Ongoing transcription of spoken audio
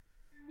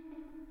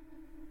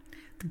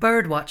The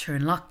Birdwatcher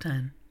in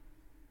lockdown.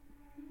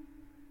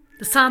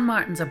 The sand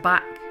martins are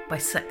back,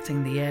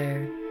 bisecting the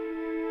air.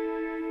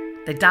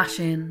 They dash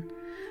in,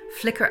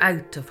 flicker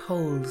out of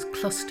holes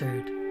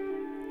clustered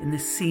in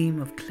this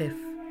seam of cliff.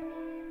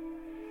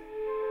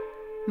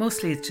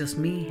 Mostly it's just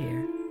me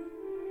here,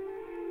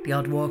 the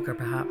odd walker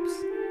perhaps,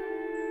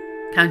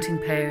 counting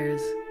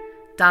pairs,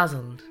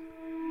 dazzled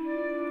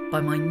by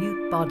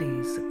minute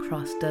bodies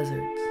across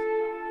deserts.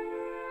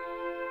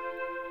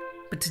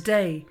 But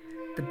today,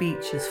 the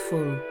beach is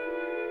full.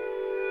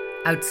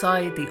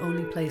 Outside, the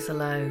only place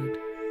allowed.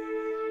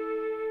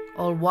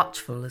 All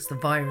watchful as the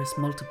virus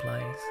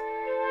multiplies.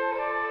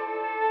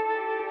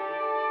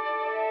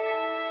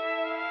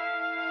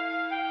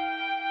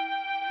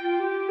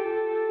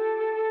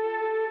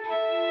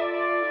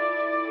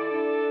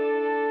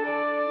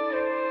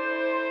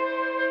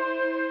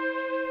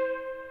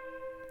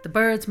 The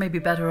birds may be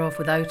better off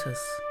without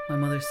us, my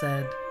mother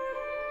said,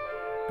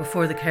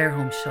 before the care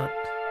home shut.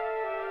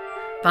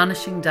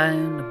 Vanishing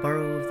down a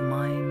burrow of the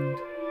mind,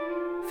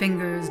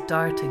 fingers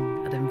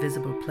darting at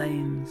invisible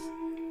planes.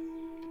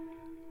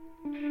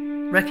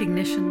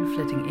 Recognition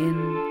flitting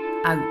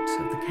in,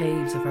 out of the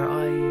caves of her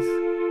eyes.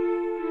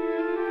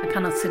 I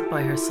cannot sit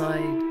by her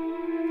side.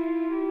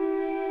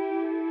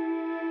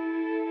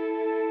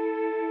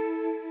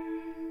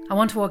 I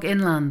want to walk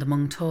inland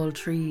among tall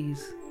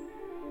trees.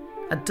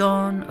 At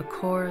dawn, a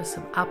chorus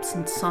of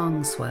absent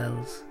song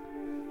swells.